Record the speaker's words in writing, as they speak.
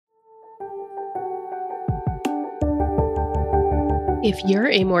If you're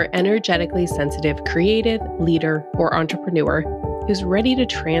a more energetically sensitive creative, leader, or entrepreneur who's ready to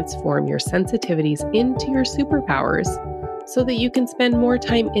transform your sensitivities into your superpowers so that you can spend more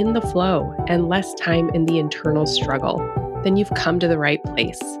time in the flow and less time in the internal struggle, then you've come to the right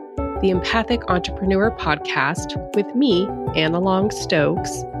place. The Empathic Entrepreneur Podcast with me, Anna Long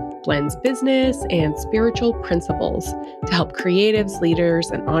Stokes, blends business and spiritual principles to help creatives, leaders,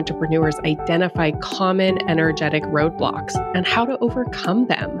 and entrepreneurs identify common energetic roadblocks and how to overcome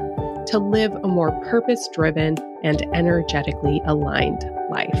them to live a more purpose-driven and energetically aligned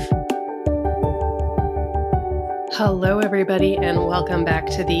life. Hello, everybody, and welcome back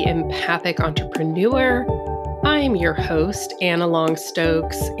to the Empathic Entrepreneur. I'm your host, Anna Long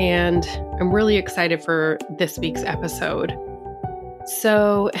Stokes, and I'm really excited for this week's episode.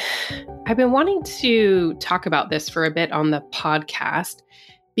 So I've been wanting to talk about this for a bit on the podcast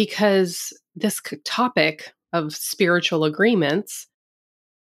because this topic of spiritual agreements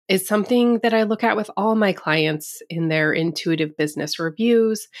is something that I look at with all my clients in their intuitive business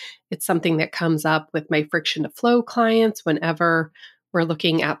reviews. It's something that comes up with my friction to flow clients whenever we're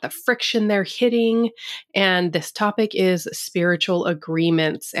looking at the friction they're hitting. And this topic is spiritual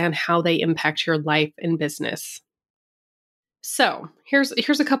agreements and how they impact your life and business. So here's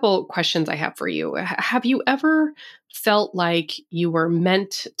a couple questions I have for you. Have you ever felt like you were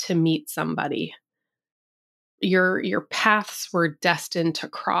meant to meet somebody? Your paths were destined to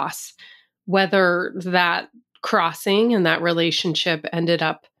cross, whether that crossing and that relationship ended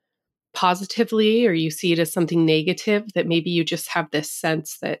up positively or you see it as something negative, that maybe you just have this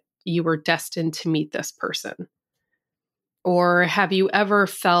sense that you were destined to meet this person. Or have you ever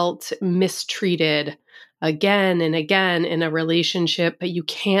felt mistreated again and again in a relationship, but you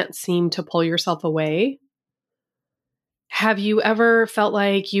can't seem to pull yourself away? Have you ever felt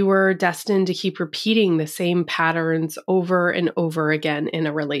like you were destined to keep repeating the same patterns over and over again in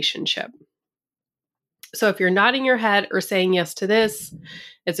a relationship? So if you're nodding your head or saying yes to this,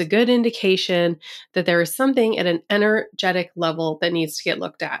 it's a good indication that there is something at an energetic level that needs to get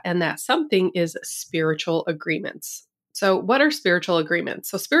looked at. And that something is spiritual agreements. So what are spiritual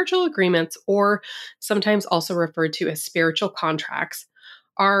agreements? So spiritual agreements, or sometimes also referred to as spiritual contracts,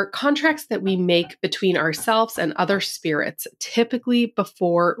 are contracts that we make between ourselves and other spirits, typically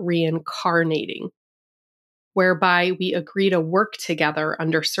before reincarnating, whereby we agree to work together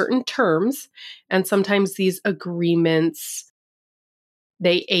under certain terms. And sometimes these agreements,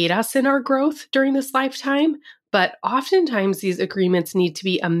 they aid us in our growth during this lifetime, but oftentimes these agreements need to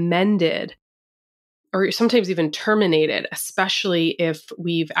be amended or sometimes even terminated, especially if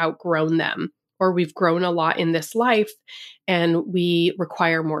we've outgrown them or we've grown a lot in this life and we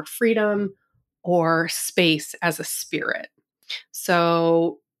require more freedom or space as a spirit.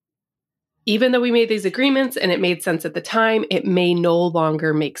 So even though we made these agreements and it made sense at the time, it may no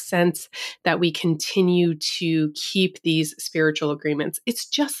longer make sense that we continue to keep these spiritual agreements. It's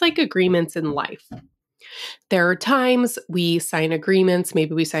just like agreements in life. There are times we sign agreements,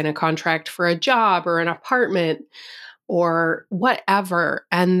 maybe we sign a contract for a job or an apartment or whatever.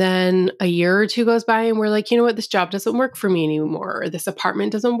 And then a year or two goes by and we're like, you know what, this job doesn't work for me anymore, or this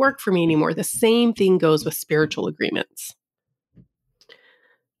apartment doesn't work for me anymore. The same thing goes with spiritual agreements.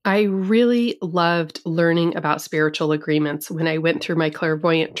 I really loved learning about spiritual agreements when I went through my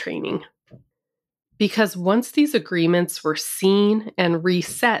clairvoyant training. Because once these agreements were seen and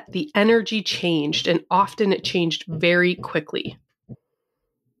reset, the energy changed, and often it changed very quickly.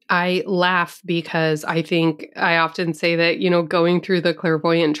 I laugh because I think I often say that, going through the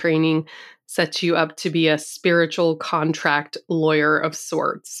clairvoyant training sets you up to be a spiritual contract lawyer of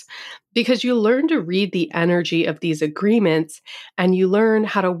sorts, because you learn to read the energy of these agreements and you learn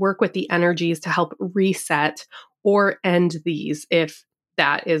how to work with the energies to help reset or end these if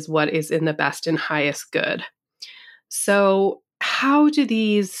that is what is in the best and highest good. So, how do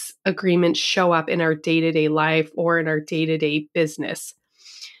these agreements show up in our day-to-day life or in our day-to-day business?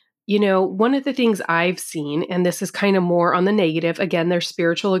 One of the things I've seen, and this is kind of more on the negative, again, they're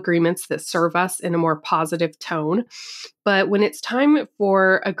spiritual agreements that serve us in a more positive tone. But when it's time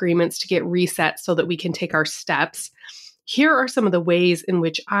for agreements to get reset so that we can take our steps, here are some of the ways in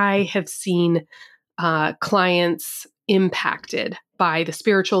which I have seen clients impacted by the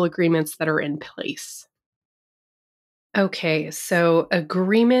spiritual agreements that are in place. Okay, so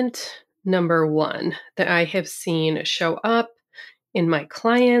agreement number one that I have seen show up in my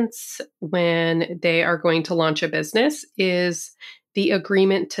clients when they are going to launch a business is the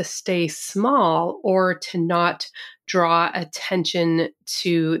agreement to stay small or to not draw attention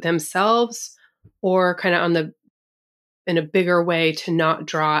to themselves or kind of on the in a bigger way to not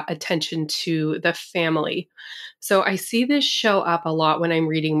draw attention to the family. So I see this show up a lot when I'm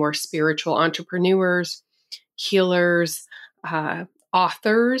reading more spiritual entrepreneurs, healers,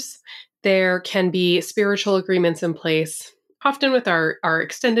 authors. There can be spiritual agreements in place, often with our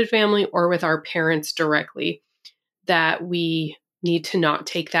extended family or with our parents directly, that we need to not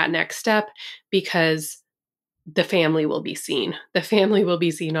take that next step because the family will be seen. The family will be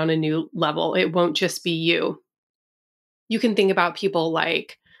seen on a new level. It won't just be you. You can think about people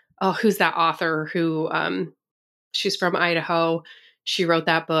like, oh, who's that author who she's from Idaho. She wrote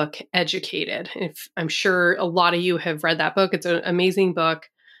that book, Educated. If I'm sure a lot of you have read that book. It's an amazing book,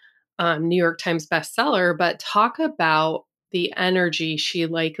 New York Times bestseller, but talk about the energy she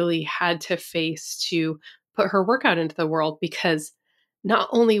likely had to face to put her work out into the world, because not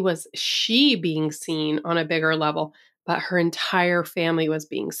only was she being seen on a bigger level, but her entire family was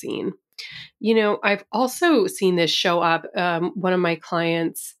being seen. I've also seen this show up. One of my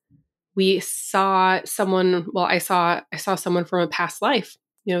clients, we saw someone, well, I saw someone from a past life.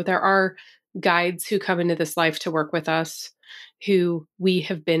 There are guides who come into this life to work with us who we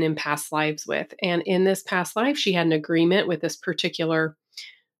have been in past lives with. And in this past life, she had an agreement with this particular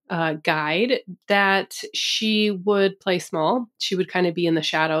guide that she would play small. She would kind of be in the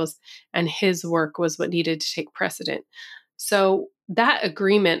shadows, and his work was what needed to take precedent. So that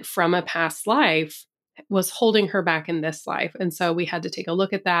agreement from a past life was holding her back in this life. And so we had to take a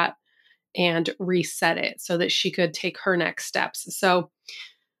look at that and reset it so that she could take her next steps. So,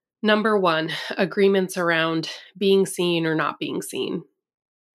 number one, agreements around being seen or not being seen.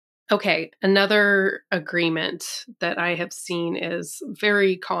 Okay, another agreement that I have seen is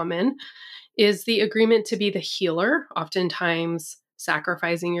very common is the agreement to be the healer, oftentimes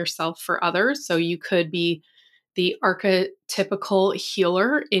sacrificing yourself for others. So you could be the archetypical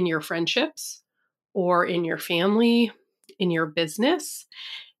healer in your friendships or in your family, in your business.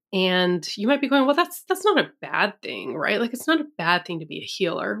 And you might be going, well, that's not a bad thing, right? Like, it's not a bad thing to be a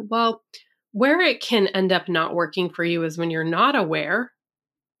healer. Well, where it can end up not working for you is when you're not aware,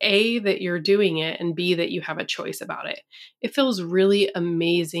 A, that you're doing it, and B, that you have a choice about it. It feels really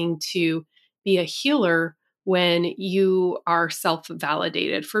amazing to be a healer when you are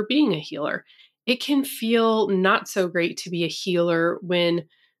self-validated for being a healer. It can feel not so great to be a healer when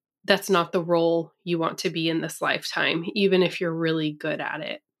that's not the role you want to be in this lifetime, even if you're really good at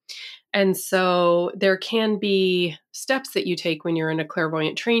it. And so there can be steps that you take when you're in a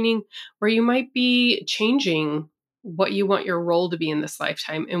clairvoyant training where you might be changing what you want your role to be in this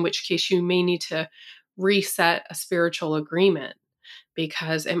lifetime, in which case you may need to reset a spiritual agreement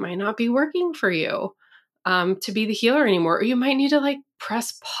because it might not be working for you to be the healer anymore. Or you might need to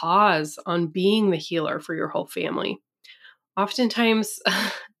press pause on being the healer for your whole family. Oftentimes,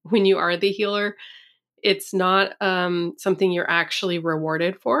 when you are the healer, it's not something you're actually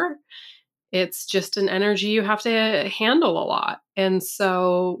rewarded for. It's just an energy you have to handle a lot. And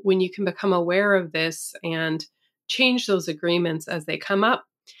so when you can become aware of this and change those agreements as they come up,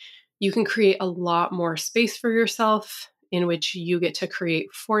 you can create a lot more space for yourself in which you get to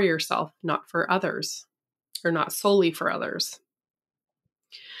create for yourself, not for others, or not solely for others.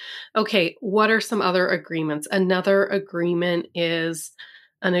 Okay, what are some other agreements? Another agreement is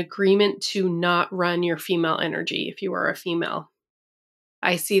an agreement to not run your female energy if you are a female.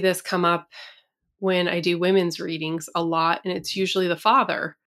 I see this come up when I do women's readings a lot, and it's usually the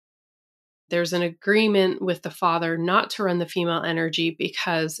father. There's an agreement with the father not to run the female energy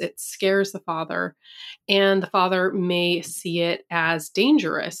because it scares the father, and the father may see it as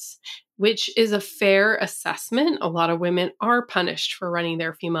dangerous, which is a fair assessment. A lot of women are punished for running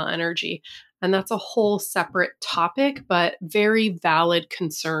their female energy, and that's a whole separate topic, but very valid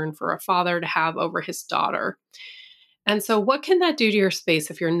concern for a father to have over his daughter. And so, what can that do to your space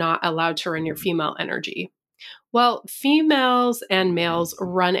if you're not allowed to run your female energy? Well, females and males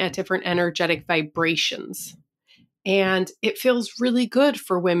run at different energetic vibrations. And it feels really good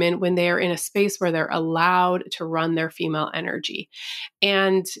for women when they are in a space where they're allowed to run their female energy.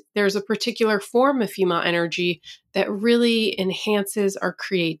 And there's a particular form of female energy that really enhances our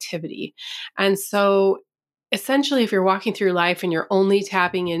creativity. And so, essentially, if you're walking through life and you're only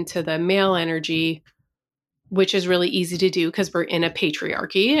tapping into the male energy, which is really easy to do because we're in a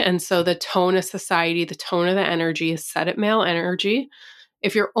patriarchy. And so the tone of society, the tone of the energy is set at male energy.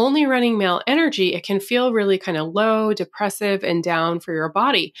 If you're only running male energy, it can feel really kind of low, depressive, and down for your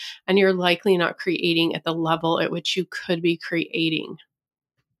body. And you're likely not creating at the level at which you could be creating.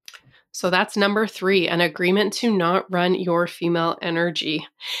 So that's number 3, an agreement to not run your female energy.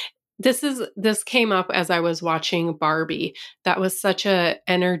 this came up as I was watching Barbie. That was such a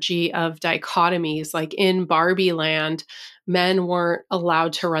energy of dichotomies. Like in Barbie land, men weren't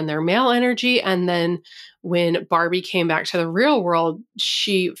allowed to run their male energy. And then when Barbie came back to the real world,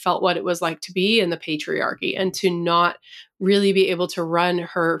 she felt what it was like to be in the patriarchy and to not really be able to run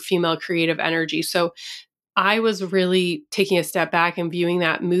her female creative energy. So I was really taking a step back and viewing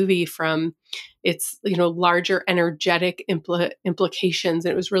that movie from its, larger energetic implications.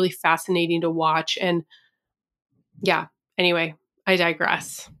 And it was really fascinating to watch. And yeah, anyway, I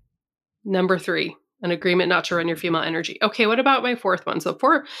digress. Number 3, an agreement not to run your female energy. Okay, what about my fourth one? So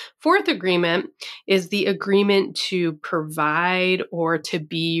fourth agreement is the agreement to provide or to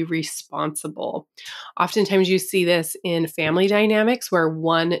be responsible. Oftentimes you see this in family dynamics where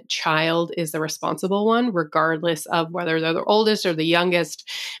one child is the responsible one, regardless of whether they're the oldest or the youngest,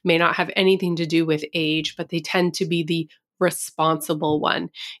 may not have anything to do with age, but they tend to be the responsible one.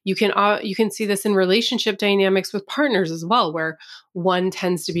 You can see this in relationship dynamics with partners as well, where one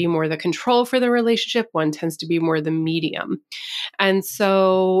tends to be more the control for the relationship, one tends to be more the medium. And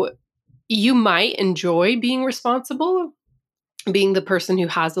so you might enjoy being responsible, being the person who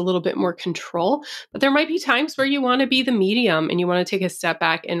has a little bit more control, but there might be times where you want to be the medium and you want to take a step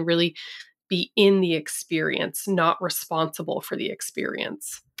back and really be in the experience, not responsible for the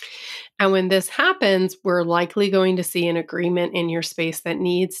experience. And when this happens, we're likely going to see an agreement in your space that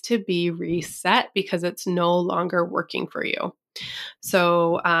needs to be reset because it's no longer working for you.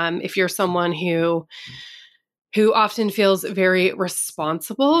 So if you're someone who often feels very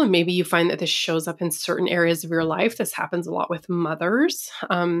responsible, and maybe you find that this shows up in certain areas of your life, this happens a lot with mothers.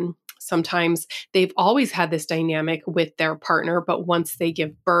 Sometimes they've always had this dynamic with their partner, but once they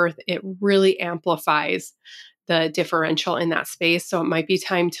give birth, it really amplifies the differential in that space. So it might be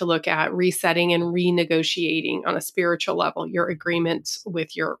time to look at resetting and renegotiating on a spiritual level your agreements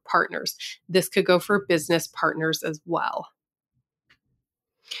with your partners. This could go for business partners as well.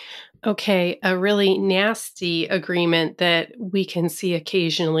 Okay, a really nasty agreement that we can see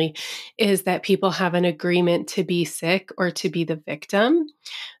occasionally is that people have an agreement to be sick or to be the victim.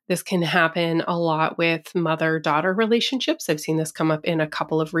 This can happen a lot with mother-daughter relationships. I've seen this come up in a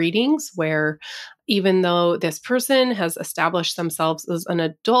couple of readings where even though this person has established themselves as an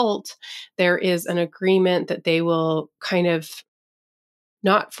adult, there is an agreement that they will kind of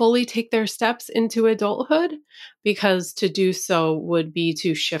not fully take their steps into adulthood, because to do so would be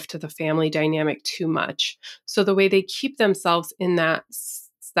to shift to the family dynamic too much. So the way they keep themselves in that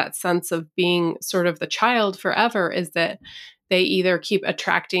sense of being sort of the child forever is that they either keep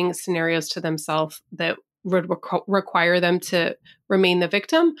attracting scenarios to themselves that would require them to remain the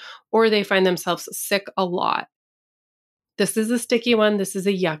victim, or they find themselves sick a lot. This is a sticky one. This is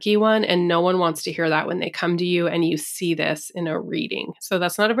a yucky one. And no one wants to hear that when they come to you and you see this in a reading. So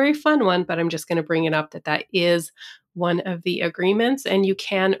that's not a very fun one, but I'm just going to bring it up that is one of the agreements. And you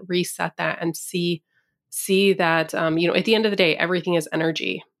can reset that and see that, at the end of the day, everything is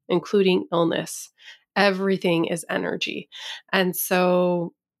energy, including illness. Everything is energy. And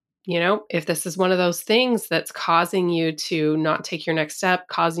so, if this is one of those things that's causing you to not take your next step,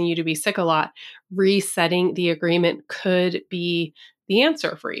 causing you to be sick a lot, resetting the agreement could be the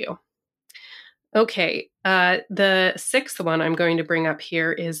answer for you. Okay, the sixth one I'm going to bring up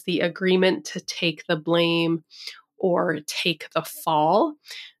here is the agreement to take the blame or take the fall.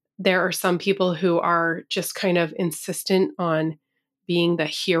 There are some people who are just kind of insistent on being the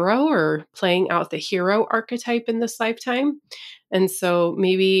hero or playing out the hero archetype in this lifetime. And so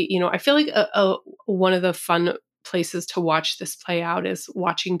maybe, I feel like one of the fun places to watch this play out is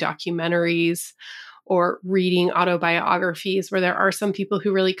watching documentaries or reading autobiographies, where there are some people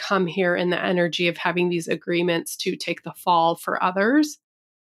who really come here in the energy of having these agreements to take the fall for others.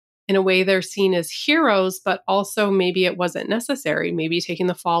 In a way, they're seen as heroes, but also maybe it wasn't necessary. Maybe taking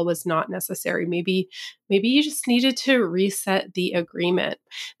the fall was not necessary. Maybe you just needed to reset the agreement.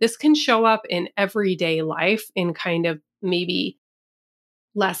 This can show up in everyday life in kind of maybe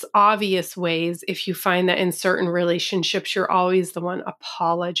less obvious ways. If you find that in certain relationships, you're always the one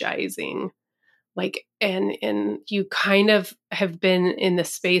apologizing. And you kind of have been in the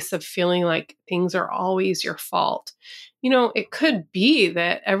space of feeling like things are always your fault. It could be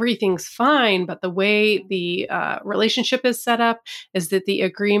that everything's fine, but the way the relationship is set up is that the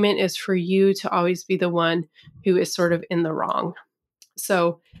agreement is for you to always be the one who is sort of in the wrong.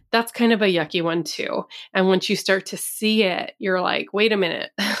 So that's kind of a yucky one too. And once you start to see it, you're like, wait a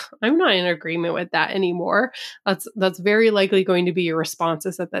minute, I'm not in agreement with that anymore. That's very likely going to be your response,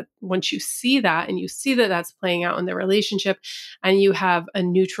 is that once you see that and you see that that's playing out in the relationship, and you have a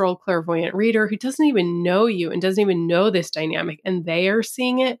neutral clairvoyant reader who doesn't even know you and doesn't even know this dynamic, and they are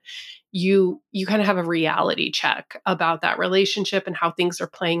seeing it, you kind of have a reality check about that relationship and how things are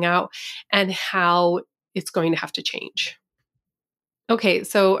playing out and how it's going to have to change. Okay,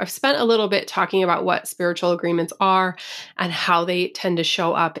 so I've spent a little bit talking about what spiritual agreements are and how they tend to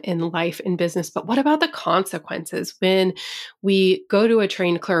show up in life and business. But what about the consequences when we go to a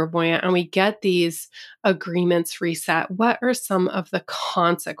trained clairvoyant and we get these agreements reset? What are some of the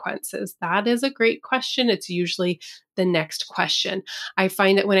consequences? That is a great question. It's usually the next question. I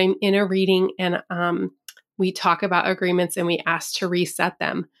find that when I'm in a reading and we talk about agreements and we ask to reset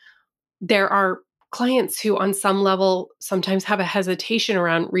them, there are clients who, on some level, sometimes have a hesitation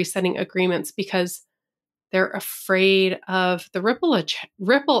around resetting agreements because they're afraid of the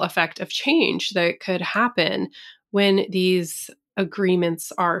ripple effect of change that could happen when these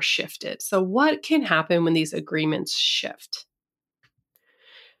agreements are shifted. So, what can happen when these agreements shift?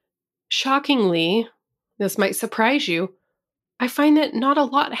 Shockingly, this might surprise you, I find that not a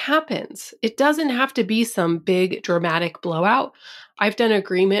lot happens. It doesn't have to be some big dramatic blowout. I've done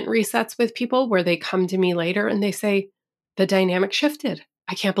agreement resets with people where they come to me later and they say, the dynamic shifted.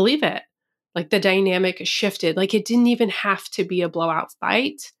 I can't believe it. Like the dynamic shifted. Like it didn't even have to be a blowout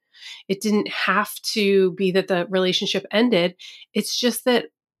fight. It didn't have to be that the relationship ended. It's just that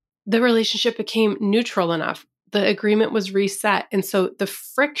the relationship became neutral enough. The agreement was reset. And so the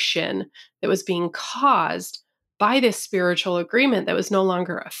friction that was being caused by this spiritual agreement that was no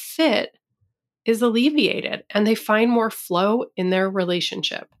longer a fit is alleviated, and they find more flow in their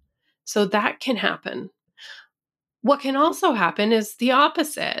relationship. So that can happen. What can also happen is the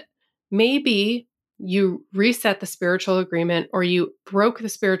opposite. Maybe you reset the spiritual agreement or you broke the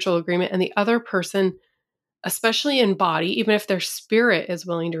spiritual agreement, and the other person, especially in body, even if their spirit is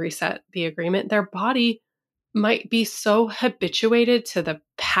willing to reset the agreement, their body might be so habituated to the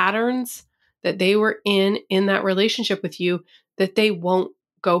patterns that they were in that relationship with you that they won't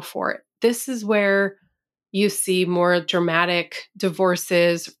go for it. This is where you see more dramatic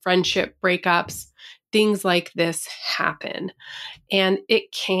divorces, friendship breakups, things like this happen. And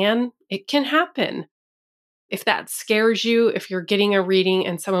it can happen. If that scares you, if you're getting a reading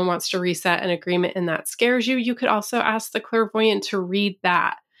and someone wants to reset an agreement and that scares you, you could also ask the clairvoyant to read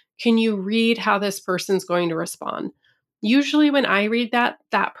that. Can you read how this person's going to respond? Usually when I read that,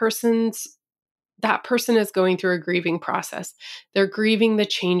 that person is going through a grieving process. They're grieving the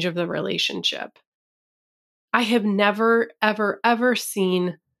change of the relationship. I have never, ever, ever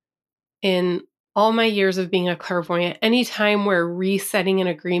seen in all my years of being a clairvoyant any time where resetting an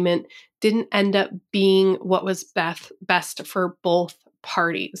agreement didn't end up being what was best for both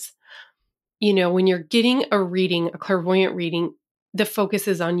parties. You know, when you're getting a reading, a clairvoyant reading, the focus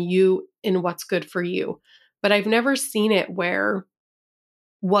is on you and what's good for you. But I've never seen it where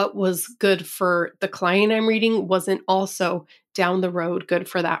what was good for the client I'm reading wasn't also down the road good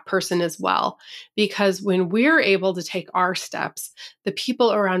for that person as well. Because when we're able to take our steps, the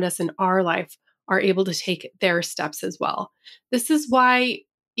people around us in our life are able to take their steps as well. This is why,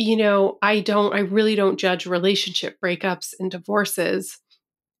 I really don't judge relationship breakups and divorces,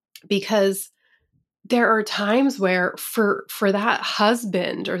 because there are times where for that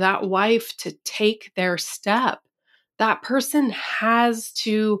husband or that wife to take their step, that person has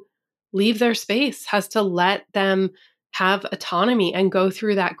to leave their space, has to let them have autonomy and go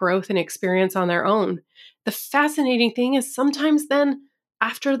through that growth and experience on their own. The fascinating thing is sometimes then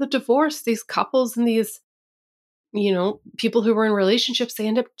after the divorce, these couples and these, people who were in relationships, they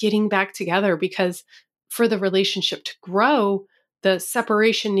end up getting back together because for the relationship to grow, the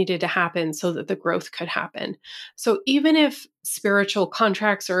separation needed to happen so that the growth could happen. So even if spiritual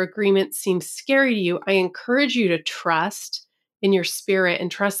contracts or agreements seem scary to you, I encourage you to trust in your spirit and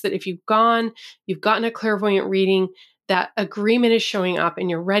trust that if you've gotten a clairvoyant reading, that agreement is showing up and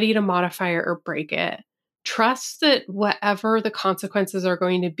you're ready to modify it or break it. Trust that whatever the consequences are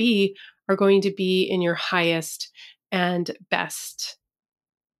going to be in your highest and best.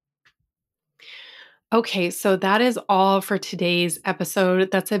 Okay, so that is all for today's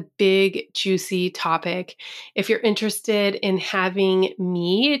episode. That's a big, juicy topic. If you're interested in having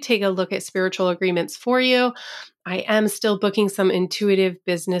me take a look at spiritual agreements for you, I am still booking some intuitive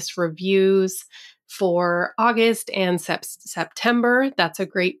business reviews for August and September. That's a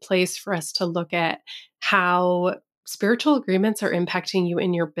great place for us to look at how spiritual agreements are impacting you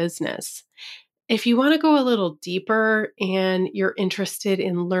in your business. If you want to go a little deeper and you're interested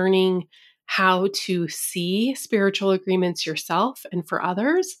in learning how to see spiritual agreements yourself and for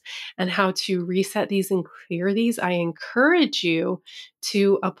others, and how to reset these and clear these, I encourage you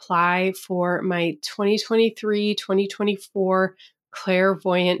to apply for my 2023-2024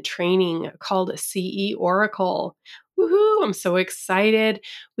 clairvoyant training called CE Oracle. Woohoo! I'm so excited.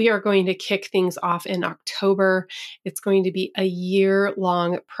 We are going to kick things off in October. It's going to be a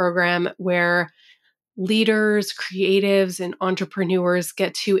year-long program where leaders, creatives, and entrepreneurs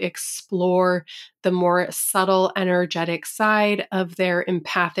get to explore the more subtle, energetic side of their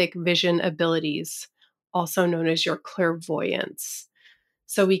empathic vision abilities, also known as your clairvoyance.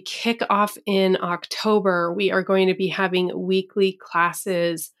 So we kick off in October. We are going to be having weekly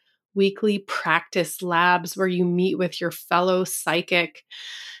classes, weekly practice labs where you meet with your fellow psychic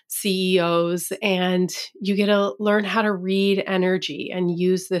CEOs and you get to learn how to read energy and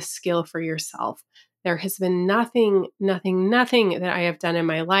use this skill for yourself. There has been nothing that I have done in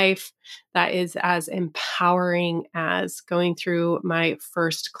my life that is as empowering as going through my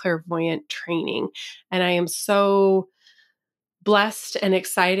first clairvoyant training. And I am so blessed and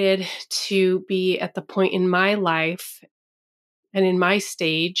excited to be at the point in my life and in my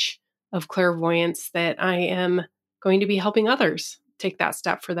stage of clairvoyance that I am going to be helping others take that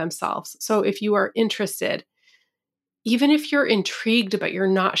step for themselves. So if you are interested, even if you're intrigued, but you're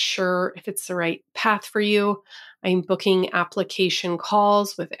not sure if it's the right path for you, I'm booking application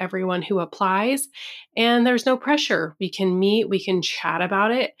calls with everyone who applies, and there's no pressure. We can meet, we can chat about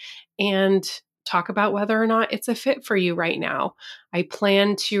it, and talk about whether or not it's a fit for you right now. I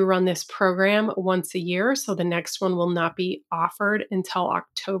plan to run this program once a year, so the next one will not be offered until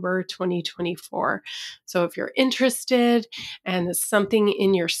October 2024. So if you're interested and something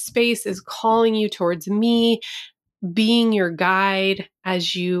in your space is calling you towards me, being your guide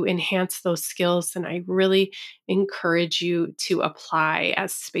as you enhance those skills, then I really encourage you to apply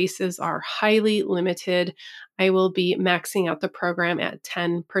as spaces are highly limited. I will be maxing out the program at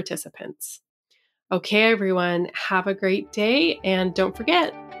 10 participants. Okay, everyone, have a great day and don't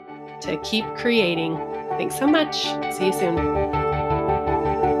forget to keep creating. Thanks so much. See you soon.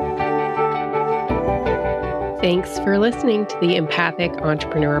 Thanks for listening to the Empathic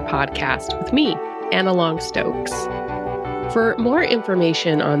Entrepreneur Podcast with me, Anna Long-Stokes. For more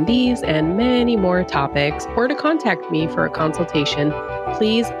information on these and many more topics, or to contact me for a consultation,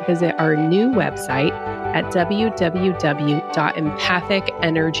 please visit our new website at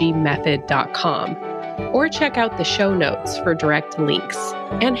www.empathicenergymethod.com, or check out the show notes for direct links.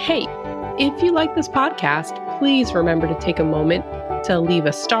 And hey, if you like this podcast, please remember to take a moment to leave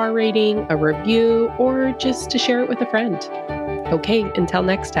a star rating, a review, or just to share it with a friend. Okay, until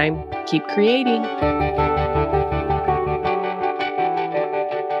next time, keep creating.